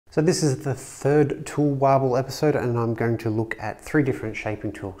So this is the third Tool Warble episode, and I'm going to look at 3 different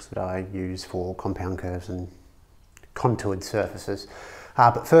shaping tools that I use for compound curves and contoured surfaces.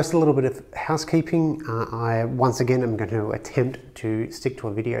 But first, a little bit of housekeeping. I once again am going to attempt to stick to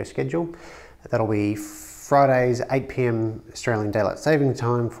a video schedule. That'll be Fridays 8 PM Australian Daylight Saving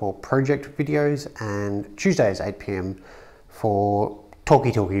Time for project videos, and Tuesdays 8 PM for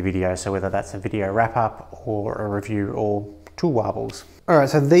talkie videos, so whether that's a video wrap up or a review or tool warbles. Alright,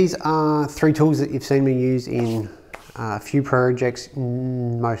 so these are 3 tools that you've seen me use in a few projects.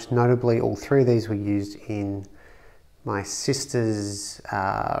 Most notably, all 3 of these were used in my sister's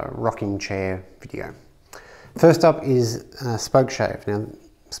rocking chair video. First up is Spokeshave. Now,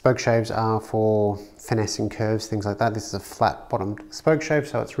 Spokeshaves are for finessing curves, things like that. This is a flat bottomed Spokeshave,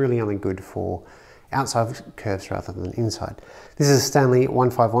 so it's really only good for outside curves rather than inside. This is a Stanley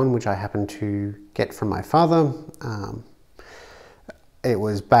 151, which I happened to get from my father. It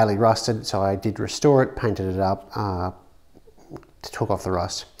was badly rusted, so I did restore it, painted it up, took off the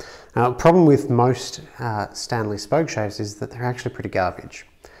rust. Now, the problem with most Stanley Spokeshaves is that they're actually pretty garbage.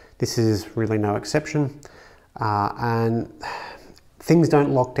 This is really no exception, and things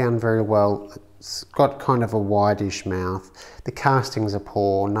don't lock down very well. It's got kind of a wide-ish mouth. The castings are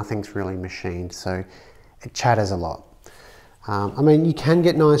poor, nothing's really machined, so it chatters a lot. I mean, you can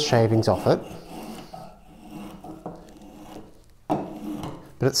get nice shavings off it,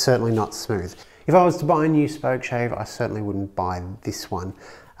 but it's certainly not smooth. If I was to buy a new Spokeshave, I certainly wouldn't buy this one.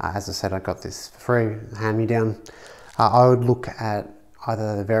 As I said, I got this for free, hand-me-down. I would look at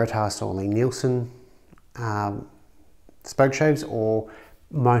either the Veritas or Lee Nielsen Spokeshaves, or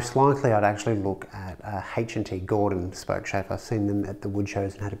most likely I'd actually look at a H&T Gordon Spokeshave. I've seen them at the wood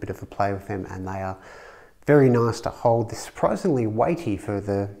shows and had a bit of a play with them, and they are very nice to hold. They're surprisingly weighty for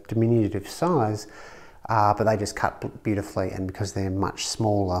the diminutive size, but they just cut beautifully, and because they're much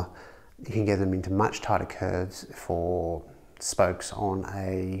smaller, you can get them into much tighter curves for spokes on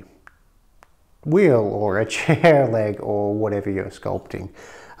a wheel or a chair leg or whatever you're sculpting.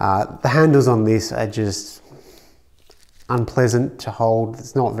 The handles on this are just unpleasant to hold.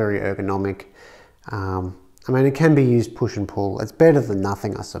 It's not very ergonomic. I mean, it can be used push and pull. It's better than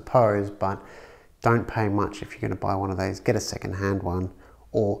nothing, I suppose, but don't pay much if you're going to buy one of these. Get a second-hand one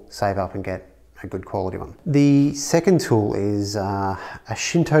or save up and get a good quality one. The second tool is a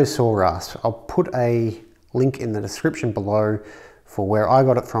Shinto Saw Rasp. I'll put a link in the description below for where I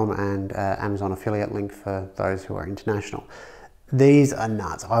got it from, and Amazon affiliate link for those who are international. These are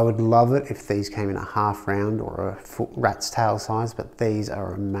nuts. I would love it if these came in a half round or a rat's tail size, but these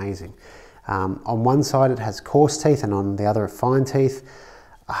are amazing. On one side it has coarse teeth and on the other fine teeth,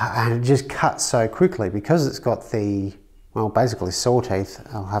 and it just cuts so quickly because it's got the, well, basically saw teeth.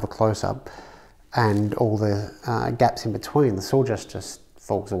 I'll have a close-up, and all the gaps in between. The saw just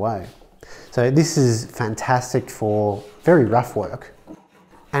falls away. So this is fantastic for very rough work,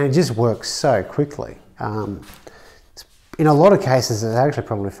 and it just works so quickly. In a lot of cases, it's actually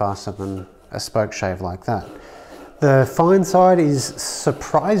probably faster than a Spokeshave like that. The fine side is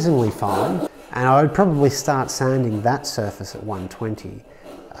surprisingly fine, and I would probably start sanding that surface at 120.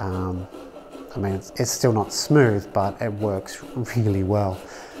 I mean, it's still not smooth, but it works really well.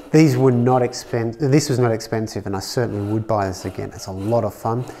 These were not expensive. This was not expensive, and I certainly would buy this again. It's a lot of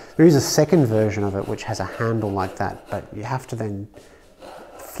fun. There is a second version of it which has a handle like that, but you have to then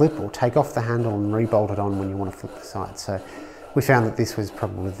flip or take off the handle and re-bolt it on when you want to flip the side. So we found that this was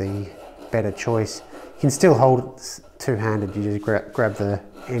probably the better choice. You can still hold it two-handed. You just grab the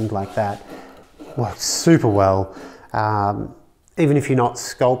end like that. Works super well. Even if you're not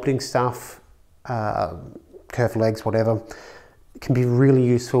sculpting stuff, curved legs, whatever, it can be really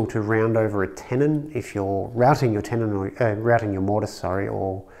useful to round over a tenon if you're routing your tenon, or routing your mortise, sorry,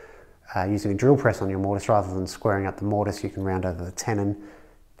 or using a drill press on your mortise rather than squaring up the mortise. You can round over the tenon.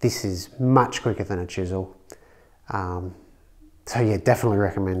 This is much quicker than a chisel. So yeah, definitely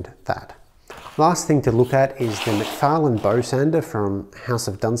recommend that. Last thing to look at is the MacFarlane Bowsander from House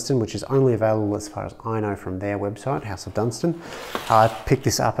of Dunstan, which is only available, as far as I know, from their website, House of Dunstan. I picked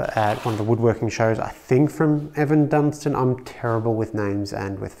this up at one of the woodworking shows, I think from Evan Dunstan. I'm terrible with names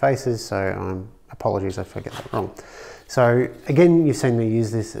and with faces, so apologies if I get that wrong. So again, you've seen me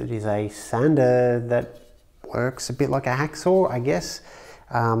use this. It is a sander that works a bit like a hacksaw, I guess.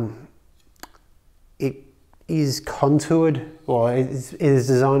 It is contoured, or it is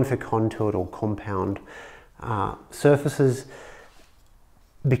designed for contoured or compound surfaces.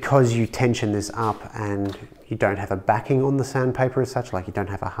 Because you tension this up and you don't have a backing on the sandpaper as such, like you don't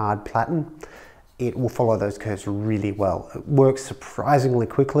have a hard platen, it will follow those curves really well. It works surprisingly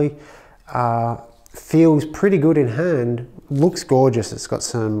quickly. feels pretty good in hand, looks gorgeous. It's got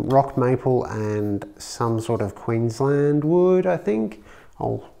some rock maple and some sort of Queensland wood, I think.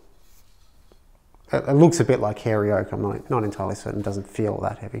 It looks a bit like hairy oak, I'm not entirely certain, it doesn't feel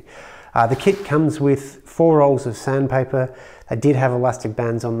that heavy. The kit comes with 4 rolls of sandpaper. They did have elastic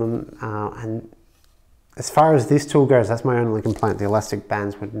bands on them, and as far as this tool goes, that's my only complaint. The elastic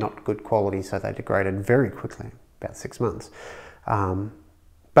bands were not good quality, so they degraded very quickly, about 6 months.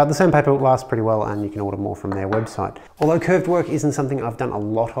 But the sandpaper lasts pretty well, and you can order more from their website. Although curved work isn't something I've done a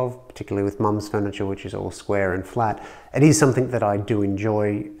lot of, particularly with Mum's furniture, which is all square and flat, it is something that I do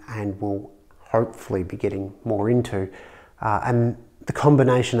enjoy and will hopefully be getting more into. And the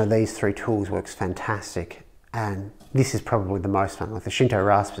combination of these 3 tools works fantastic, and this is probably the most fun. Like the Shinto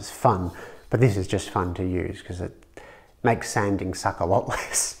Rasp is fun, but this is just fun to use because it makes sanding suck a lot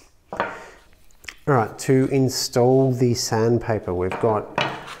less. Alright, to install the sandpaper, we've got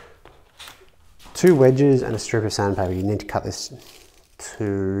 2 wedges and a strip of sandpaper. You need to cut this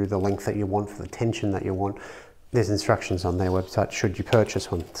to the length that you want for the tension that you want. There's instructions on their website should you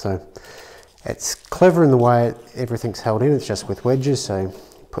purchase one. So it's clever in the way everything's held in. It's just with wedges, so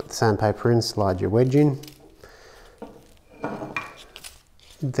put the sandpaper in, slide your wedge in.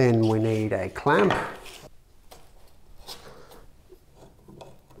 Then we need a clamp.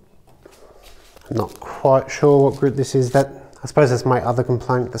 I'm not quite sure what grit this is. I suppose that's my other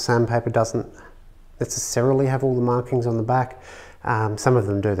complaint. The sandpaper doesn't necessarily have all the markings on the back. Some of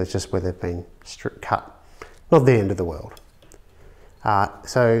them do, that's just where they've been cut. Not the end of the world.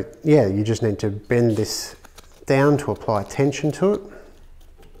 So yeah, you just need to bend this down to apply tension to it,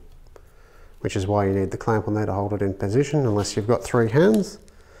 which is why you need the clamp on there to hold it in position, unless you've got 3 hands.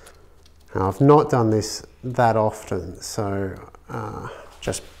 Now, I've not done this that often, so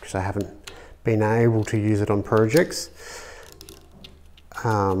just because I haven't been able to use it on projects.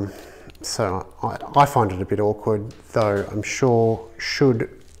 So I find it a bit awkward, though I'm sure should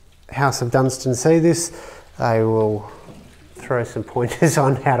House of Dunstan see this, they will throw some pointers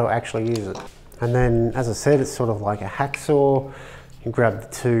on how to actually use it. And then, as I said, it's sort of like a hacksaw. You grab the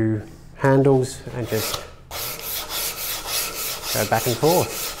 2 handles and just go back and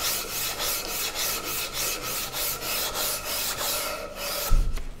forth.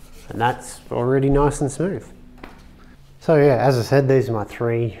 And that's already nice and smooth. So yeah, as I said, these are my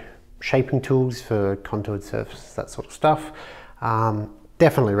 3 shaping tools for contoured surfaces, that sort of stuff.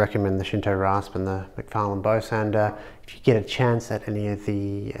 Definitely recommend the Shinto Rasp and the MacFarlane Bowsander. If you get a chance at any of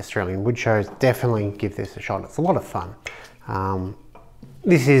the Australian wood shows, definitely give this a shot. It's a lot of fun.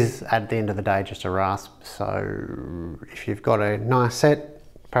 This is, at the end of the day, just a rasp, so if you've got a nice set,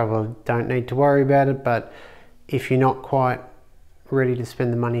 probably don't need to worry about it, but if you're not quite ready to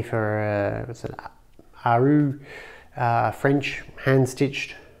spend the money for what's it, Aru French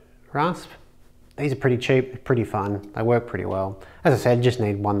hand-stitched rasp, these are pretty cheap, pretty fun, they work pretty well. As I said, just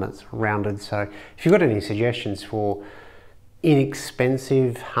need one that's rounded, so if you've got any suggestions for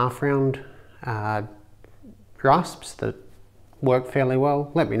inexpensive half-round rasps that work fairly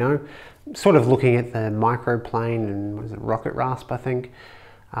well, let me know. Sort of looking at the microplane and what is it, rocket rasp, I think,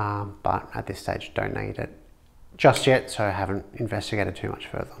 but at this stage don't need it just yet, so I haven't investigated too much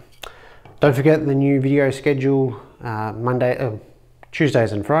further. Don't forget the new video schedule,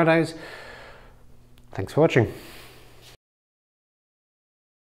 Tuesdays and Fridays. Thanks for watching.